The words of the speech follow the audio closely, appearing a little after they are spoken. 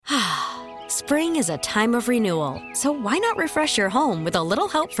Spring is a time of renewal, so why not refresh your home with a little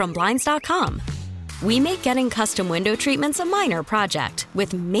help from Blinds.com? We make getting custom window treatments a minor project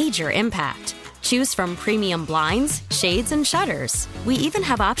with major impact. Choose from premium blinds, shades, and shutters. We even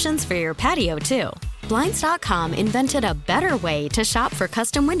have options for your patio, too. Blinds.com invented a better way to shop for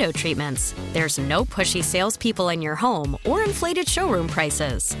custom window treatments. There's no pushy salespeople in your home or inflated showroom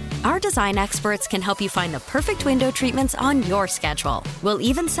prices. Our design experts can help you find the perfect window treatments on your schedule. We'll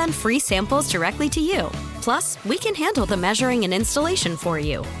even send free samples directly to you. Plus, we can handle the measuring and installation for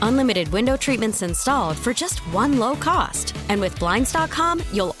you. Unlimited window treatments installed for just one low cost. And with Blinds.com,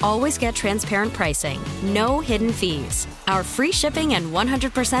 you'll always get transparent pricing. No hidden fees. Our free shipping and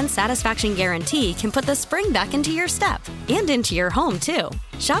 100% satisfaction guarantee can put the spring back into your step and into your home, too.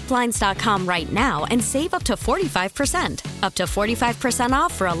 Shop Blinds.com right now and save up to 45%. Up to 45%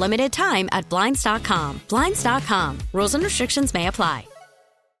 off for a limited time at Blinds.com. Blinds.com. Rules and restrictions may apply.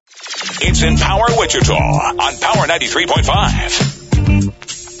 It's Empower Wichita on Power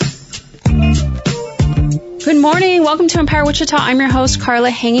 93.5. Good morning. Welcome to Empower Wichita. I'm your host,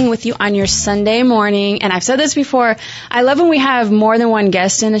 Carla, hanging with you on your Sunday morning. And I've said this before, I love when we have more than one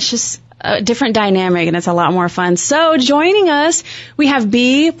guest, and it's just a different dynamic, and it's a lot more fun. So joining us, we have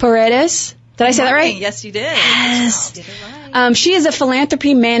Bea Paredes. Did I say that right? Yes, you did. Yes. You did it right. She is a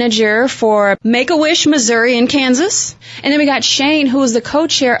philanthropy manager for Make-A-Wish Missouri in Kansas. And then we got Shane, who is the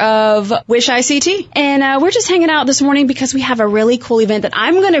co-chair of Wish ICT. And we're just hanging out this morning because we have a really cool event that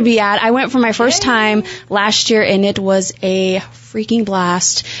I'm going to be at. I went for my first time last year, and it was a freaking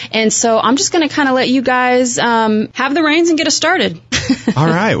blast. And so I'm just going to kind of let you guys have the reins and get us started. All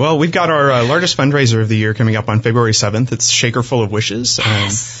right. Well, we've got our largest fundraiser of the year coming up on February 7th. It's Shaker Full of Wishes.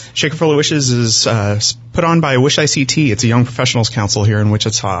 Yes. Shaker Full of Wishes is put on by Wish ICT. It's a young professionals council here in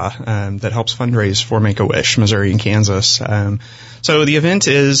Wichita that helps fundraise for Make-A-Wish, Missouri and Kansas. So the event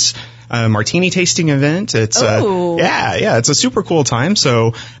is a martini tasting event. It's it's a super cool time.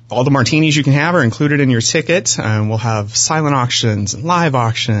 So all the martinis you can have are included in your ticket. We'll have silent auctions and live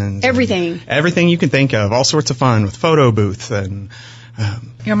auctions. Everything you can think of. All sorts of fun with photo booth and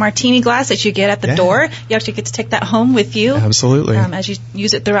your martini glass that you get at the door. You actually get to take that home with you. Absolutely. As you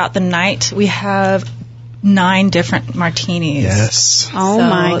use it throughout the night. We have 9 different martinis. Yes. Oh,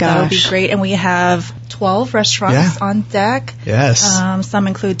 my gosh. That'll be great. And we have 12 restaurants on deck. Yes. Some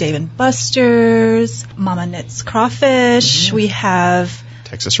include Dave & Buster's, Mama Knits Crawfish. Mm-hmm. We have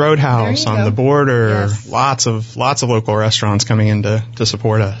Texas Roadhouse on the border. Yes. Lots of local restaurants coming in to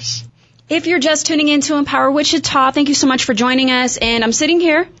support us. If you're just tuning in to Empower Wichita, thank you so much for joining us. And I'm sitting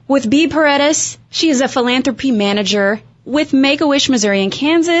here with Bea Paredes. She is a philanthropy manager with Make-A-Wish Missouri and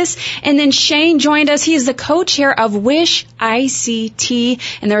Kansas. And then Shane joined us. He is the co-chair of Wish ICT.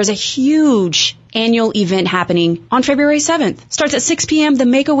 And there is a huge annual event happening on February 7th. Starts at 6 p.m. The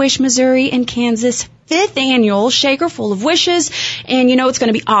Make-A-Wish Missouri and Kansas 5th annual Shaker Full of Wishes. And you know it's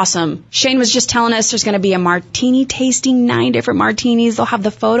going to be awesome. Shane was just telling us there's going to be a martini tasting, 9 different martinis. They'll have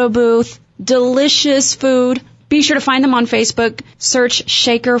the photo booth, delicious food. Be sure to find them on Facebook. Search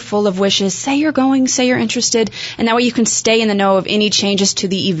Shaker Full of Wishes. Say you're going, say you're interested, and that way you can stay in the know of any changes to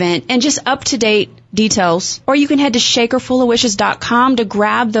the event and just up-to-date details. Or you can head to shakerfulofwishes.com to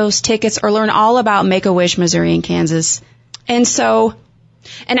grab those tickets or learn all about Make-A-Wish Missouri and Kansas. And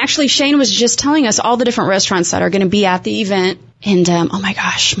actually Shane was just telling us all the different restaurants that are going to be at the event. And oh my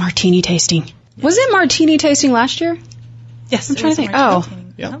gosh, martini tasting. Was it martini tasting last year? Yes. I'm trying to think.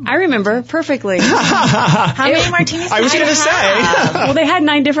 Yep. I remember perfectly. How many martinis? I was going to say. Well, they had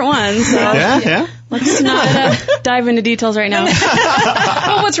 9 different ones. So Yeah. let's not dive into details right now.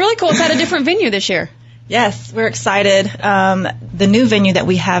 Well, what's really cool is at a different venue this year. Yes, we're excited. The new venue that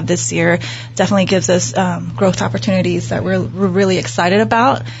we have this year definitely gives us growth opportunities that we're really excited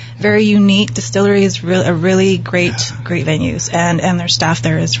about. Very unique. Distillery is a really great venues, and their staff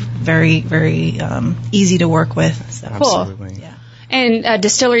there is very, very easy to work with. So. Absolutely. Yeah. And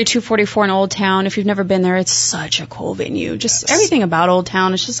Distillery 244 in Old Town, if you've never been there, it's such a cool venue. Just everything about Old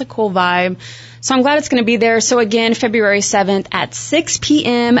Town, it's just a cool vibe. So I'm glad it's going to be there. So again, February 7th at 6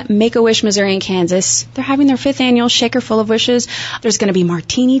 p.m., Make-A-Wish, Missouri and Kansas. They're having their 5th annual Shaker Full of Wishes. There's going to be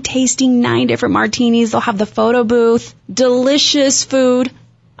martini tasting, 9 different martinis. They'll have the photo booth, delicious food.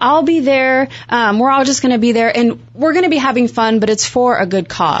 I'll be there. We're all just going to be there, and we're going to be having fun, but it's for a good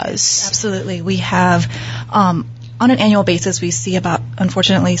cause. Absolutely. We have on an annual basis, we see about,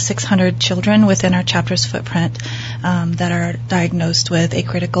 unfortunately, 600 children within our chapter's footprint that are diagnosed with a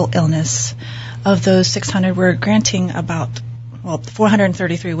critical illness. Of those 600, we're granting about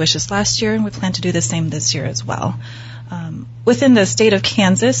 433 wishes last year, and we plan to do the same this year as well. Within the state of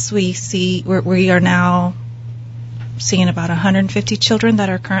Kansas, we are now seeing about 150 children that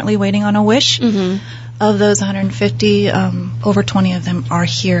are currently waiting on a wish. Of those 150, over 20 of them are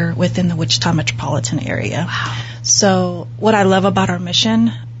here within the Wichita metropolitan area. Wow. So what I love about our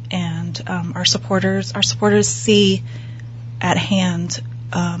mission and our supporters see at hand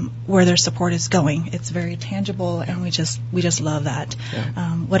where their support is going. It's very tangible, and we just love that.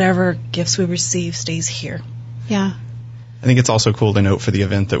 Yeah. Whatever gifts we receive stays here. Yeah. I think it's also cool to note for the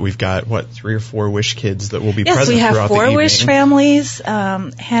event that we've got, 3 or 4 Wish kids that will be present Yes, we have throughout 4 the evening. Wish families.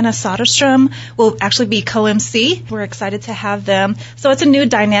 Hannah Soderstrom will actually be co-MC. We're excited to have them. So it's a new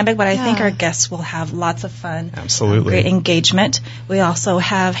dynamic, but I think our guests will have lots of fun. Absolutely. Great engagement. We also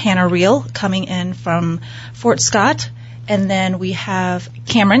have Hannah Reel coming in from Fort Scott. And then we have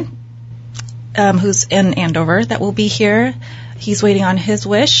Cameron, who's in Andover, that will be here. He's waiting on his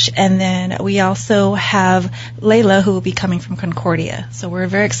wish. And then we also have Layla, who will be coming from Concordia. So we're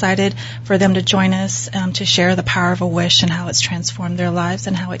very excited for them to join us to share the power of a wish and how it's transformed their lives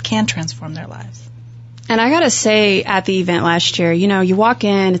and how it can transform their lives. And I gotta say, at the event last year, you walk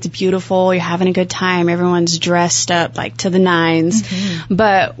in, it's beautiful, you're having a good time, everyone's dressed up like to the nines.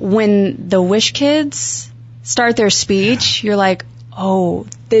 But when the Wish kids start their speech, you're like, oh,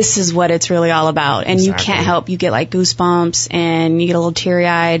 this is what it's really all about. And you can't help, you get like goosebumps and you get a little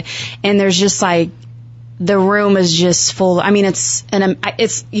teary-eyed. And there's just like, the room is just full. I mean, it's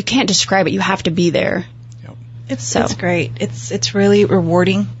you can't describe it. You have to be there. Yep. It's great. It's really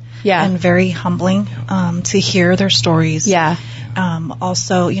rewarding. Yeah. And very humbling, to hear their stories. Yeah.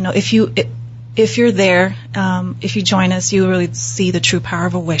 Also, if you're there, if you join us, you really see the true power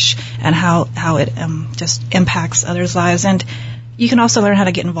of a wish and how it just impacts others' lives. And you can also learn how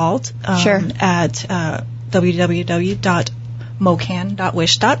to get involved at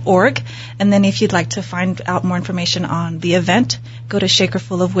www.mocan.wish.org. And then if you'd like to find out more information on the event, go to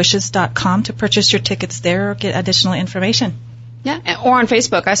shakerfulofwishes.com to purchase your tickets there or get additional information. Yeah. Or on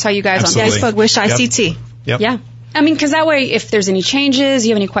Facebook. I saw you guys Absolutely. on Facebook. Wish ICT. Yep. Yeah. I mean, because that way, if there's any changes,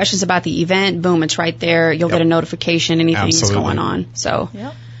 you have any questions about the event, boom, it's right there. You'll get a notification, anything that's going on. So,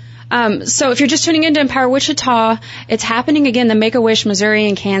 so if you're just tuning in to Empower Wichita, it's happening again, the Make-A-Wish Missouri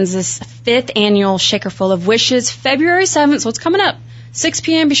and Kansas 5th Annual Shaker Full of Wishes, February 7th, so it's coming up. 6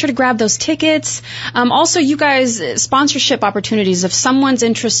 p.m. Be sure to grab those tickets. Also, you guys, sponsorship opportunities. If someone's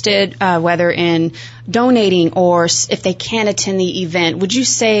interested, whether in donating or if they can't attend the event, would you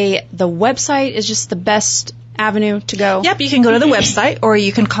say the website is just the best avenue to go? Yep, you can go to the website or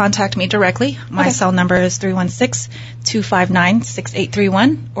you can contact me directly. My cell number is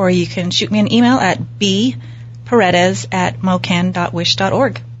 316-259-6831, or you can shoot me an email at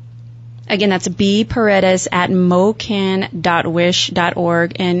bparedes@mocan.wish.org. Again, that's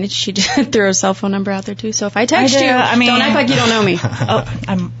bparedes@mocan.wish.org. And she threw her cell phone number out there, too. So if I text you, don't act like you don't know me.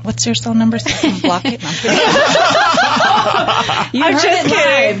 What's your cell number so I can block it? I'm just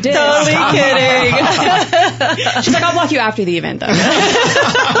kidding. Totally kidding. She's like, I'll block you after the event, though.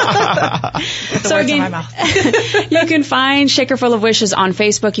 So again, you can find Shaker Full of Wishes on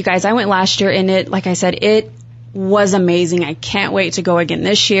Facebook. You guys, I went last year, and like I said, it was amazing. I can't wait to go again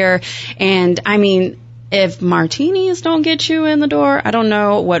this year. And I mean, if martinis don't get you in the door, I don't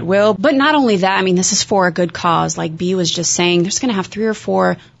know what will. But not only that, I mean, this is for a good cause. Like B was just saying, there's going to have 3 or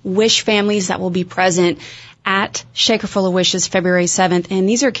 4 Wish families that will be present at Shaker Full of Wishes February 7th. And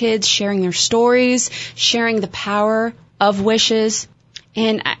these are kids sharing their stories, sharing the power of wishes.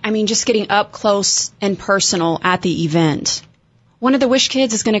 And I mean, just getting up close and personal at the event. One of the Wish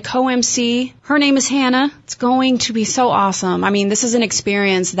kids is going to co-MC. Her name is Hannah. It's going to be so awesome. I mean, this is an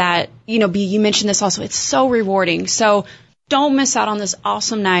experience that, B, you mentioned this also. It's so rewarding. So don't miss out on this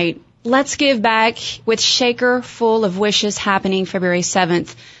awesome night. Let's give back with Shaker Full of Wishes happening February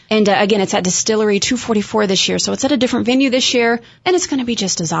 7th. And again, it's at Distillery 244 this year. So it's at a different venue this year. And it's going to be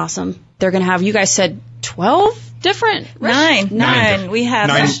just as awesome. They're going to have, you guys said 12 different? Nine. We have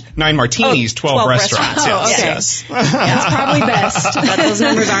 9 martinis, 12 restaurants. Oh, okay. Yes. It's probably best that those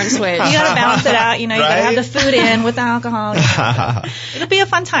numbers aren't switched. You got to balance it out. You got to have the food in with the alcohol. It'll be a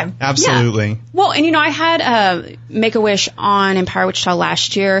fun time. Absolutely. Yeah. Well, and I had Make-A-Wish on Empower Wichita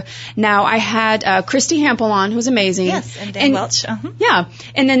last year. Now I had Christy Hampel on, who's amazing. Yes, and Dan Welch. Yeah.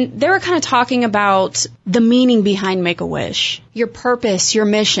 And then they were kind of talking about the meaning behind Make-A-Wish, your purpose, your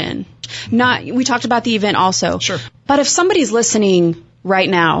mission. We talked about the event also. Sure. But if somebody's listening right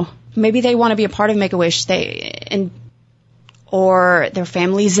now, maybe they want to be a part of Make-A-Wish, or their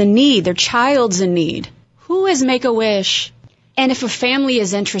family's in need, their child's in need. Who is Make-A-Wish? And if a family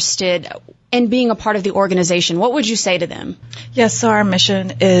is interested in being a part of the organization, what would you say to them? Yes, so our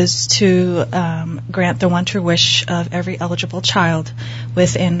mission is to grant the one true wish of every eligible child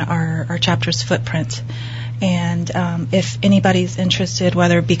within our chapter's footprint. And if anybody's interested,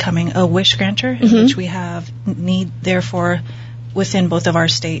 whether becoming a wish granter, which we have need therefore within both of our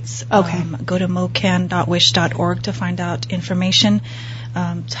states, go to mocan.wish.org to find out information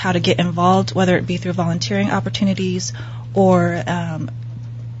how to get involved, whether it be through volunteering opportunities or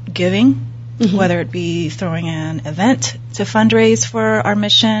giving, whether it be throwing an event to fundraise for our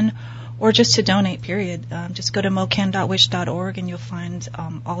mission or just to donate, period. Just go to mocan.wish.org and you'll find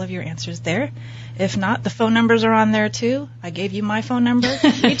all of your answers there. If not, the phone numbers are on there too. I gave you my phone number.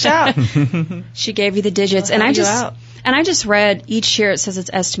 Reach out. She gave you the digits. And I just read each year it says it's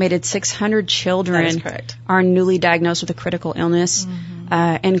estimated 600 children are newly diagnosed with a critical illness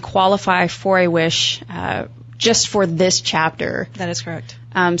and qualify for a wish just for this chapter. That is correct.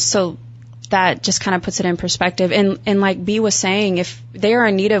 So that just kind of puts it in perspective. And like Bea was saying, if they are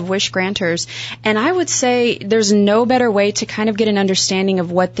in need of wish granters, and I would say there's no better way to kind of get an understanding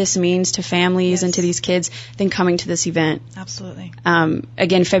of what this means to families and to these kids than coming to this event. Absolutely.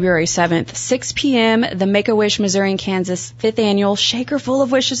 Again, February 7th, 6 p.m., the Make-A-Wish Missouri and Kansas 5th Annual Shaker Full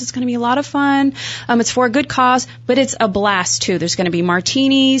of Wishes. It's going to be a lot of fun. It's for a good cause, but it's a blast, too. There's going to be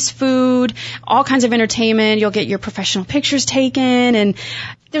martinis, food, all kinds of entertainment. You'll get your professional pictures taken, and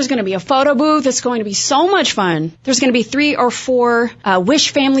there's going to be a photo booth. It's going to be so much fun. There's going to be 3 or 4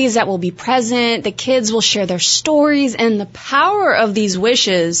 wish families that will be present. The kids will share their stories and the power of these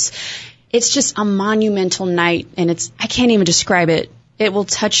wishes. It's just a monumental night, and I can't even describe it. It will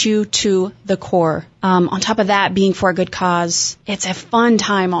touch you to the core. On top of that, being for a good cause, it's a fun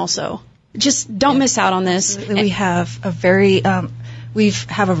time also. Just don't miss out on this. We have a very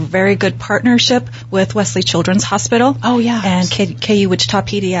good partnership with Wesley Children's Hospital. Oh, yeah. And KU Wichita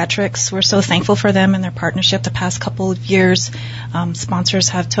Pediatrics. We're so thankful for them and their partnership the past couple of years. Sponsors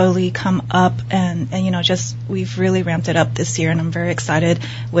have totally come up and we've really ramped it up this year, and I'm very excited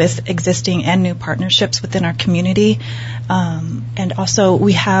with existing and new partnerships within our community. And also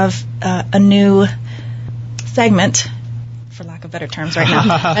we have a new segment, for lack of better terms right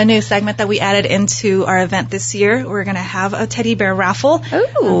now, a new segment that we added into our event this year. We're going to have a teddy bear raffle.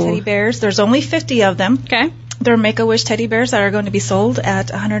 Ooh. Teddy bears. There's only 50 of them. Okay. They're Make-A-Wish teddy bears that are going to be sold at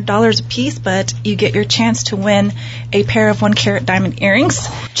 $100 a piece, but you get your chance to win a pair of 1-carat diamond earrings.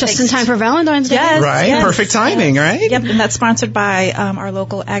 Just in time for Valentine's Day. Yes, right? Yes. Perfect timing, right? Yep, and that's sponsored by our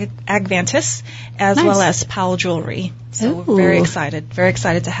local Agvantis as well as Powell Jewelry. So we're very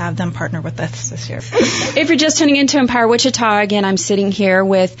excited to have them partner with us this year. If you're just tuning into Empower Wichita, again, I'm sitting here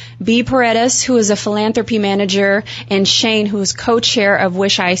with Bea Paredes, who is a philanthropy manager, and Shane, who is co-chair of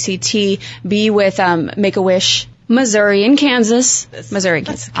Wish ICT. Bea with Make-A-Wish Missouri and Kansas. Missouri and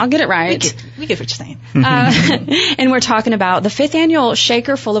Kansas. I'll get it right. We get what you're saying. And we're talking about the 5th Annual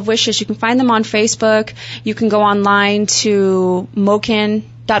Shaker Full of Wishes. You can find them on Facebook. You can go online to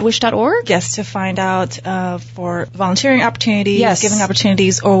mocan.wish.org. Yes, to find out for volunteering opportunities, giving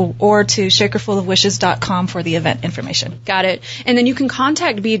opportunities, or to shakerfullofwishes.com for the event information. Got it. And then you can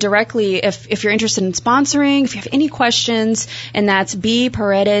contact Bea directly if you're interested in sponsoring, if you have any questions, and that's Bea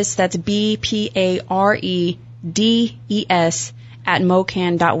Paredes, that's BPAREDES at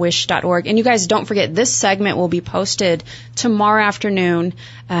mocan.wish.org. And you guys don't forget, this segment will be posted tomorrow afternoon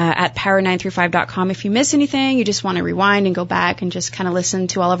at power935.com. If you miss anything, you just want to rewind and go back and just kind of listen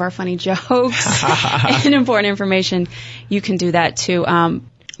to all of our funny jokes and important information, you can do that too.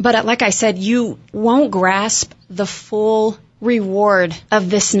 But like I said, you won't grasp the full reward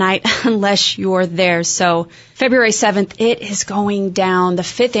of this night unless you're there. So February 7th, it is going down, the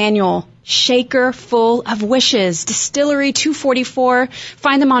 5th Annual Shaker Full of Wishes, Distillery 244.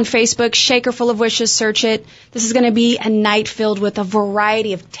 Find them on Facebook, Shaker Full of Wishes, search it. This is going to be a night filled with a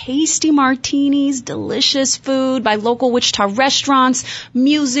variety of tasty martinis, delicious food by local Wichita restaurants,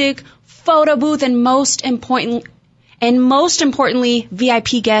 music, photo booth, and most importantly,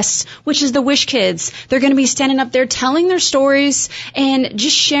 VIP guests, which is the Wish Kids. They're going to be standing up there telling their stories and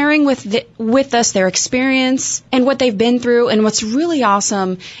just sharing with us their experience and what they've been through. And what's really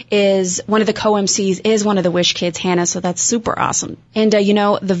awesome is one of the co-MCs is one of the Wish Kids, Hannah, so that's super awesome. And,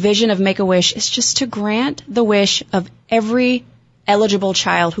 the vision of Make-A-Wish is just to grant the wish of every eligible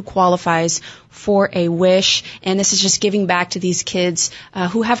child who qualifies for a wish, and this is just giving back to these kids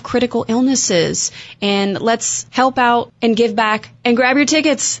who have critical illnesses. And let's help out and give back and grab your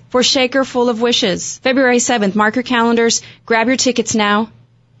tickets for Shaker Full of Wishes, February 7th. Mark your calendars, grab your tickets now.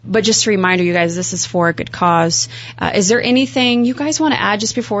 But just a reminder, you guys, this is for a good cause. Is there anything you guys want to add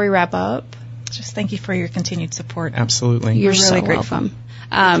just before we wrap up? Just thank you for your continued support. Absolutely. You're really so grateful. welcome.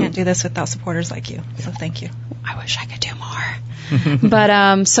 Can't do this without supporters like you. So thank you. I wish I could do more.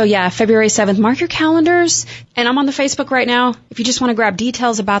 But, so yeah, February 7th, mark your calendars. And I'm on the Facebook right now if you just want to grab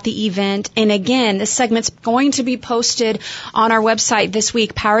details about the event. And again, this segment's going to be posted on our website this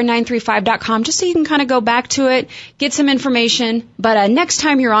week, power935.com, just so you can kind of go back to it, get some information. But next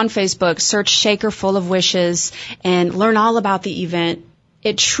time you're on Facebook, search Shaker Full of Wishes and learn all about the event.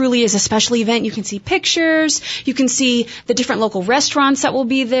 It truly is a special event. You can see pictures. You can see the different local restaurants that will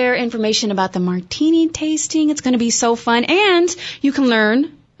be there, information about the martini tasting. It's going to be so fun. And you can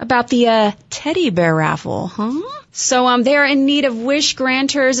learn about the teddy bear raffle, huh? So they are in need of wish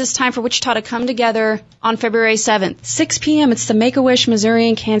granters. It's time for Wichita to come together on February 7th, 6 p.m. It's the Make-A-Wish Missouri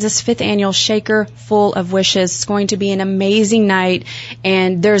and Kansas 5th Annual Shaker Full of Wishes. It's going to be an amazing night,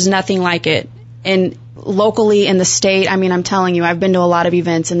 and there's nothing like it. And locally in the state, I mean, I'm telling you, I've been to a lot of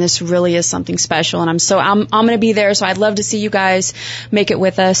events, and this really is something special. And I'm going to be there, so I'd love to see you guys make it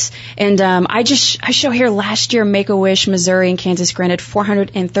with us. And I show here last year, Make-A-Wish Missouri and Kansas granted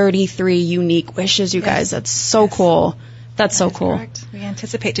 433 unique wishes. You guys, that's so cool. That's so cool. Correct. We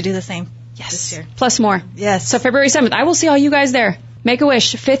anticipate to do the same. Yes. This year. Plus more. Yes. So February 7th, I will see all you guys there.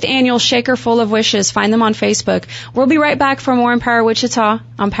 Make-A-Wish, 5th Annual Shaker Full of Wishes. Find them on Facebook. We'll be right back for more Empower Wichita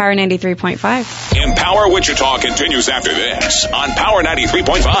on Power 93.5. Empower Wichita continues after this on Power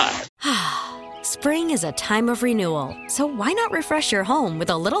 93.5. Spring is a time of renewal, so why not refresh your home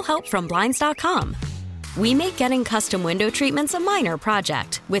with a little help from Blinds.com? We make getting custom window treatments a minor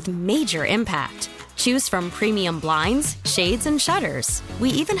project with major impact. Choose from premium blinds, shades, and shutters.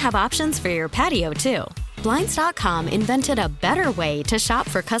 We even have options for your patio, too. Blinds.com invented a better way to shop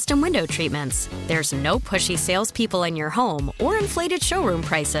for custom window treatments. There's no pushy salespeople in your home or inflated showroom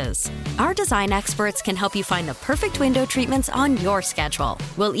prices. Our design experts can help you find the perfect window treatments on your schedule.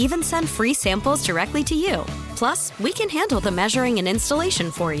 We'll even send free samples directly to you. Plus, we can handle the measuring and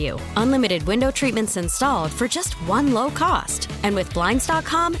installation for you. Unlimited window treatments installed for just one low cost. And with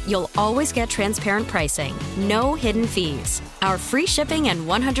Blinds.com, you'll always get transparent pricing. No hidden fees. Our free shipping and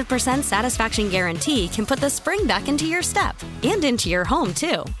 100% satisfaction guarantee can put the spring back into your step and into your home,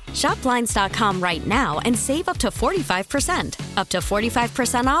 too. Shop Blinds.com right now and save up to 45%. Up to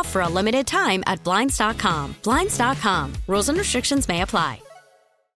 45% off for a limited time at Blinds.com. Blinds.com. Rules and restrictions may apply.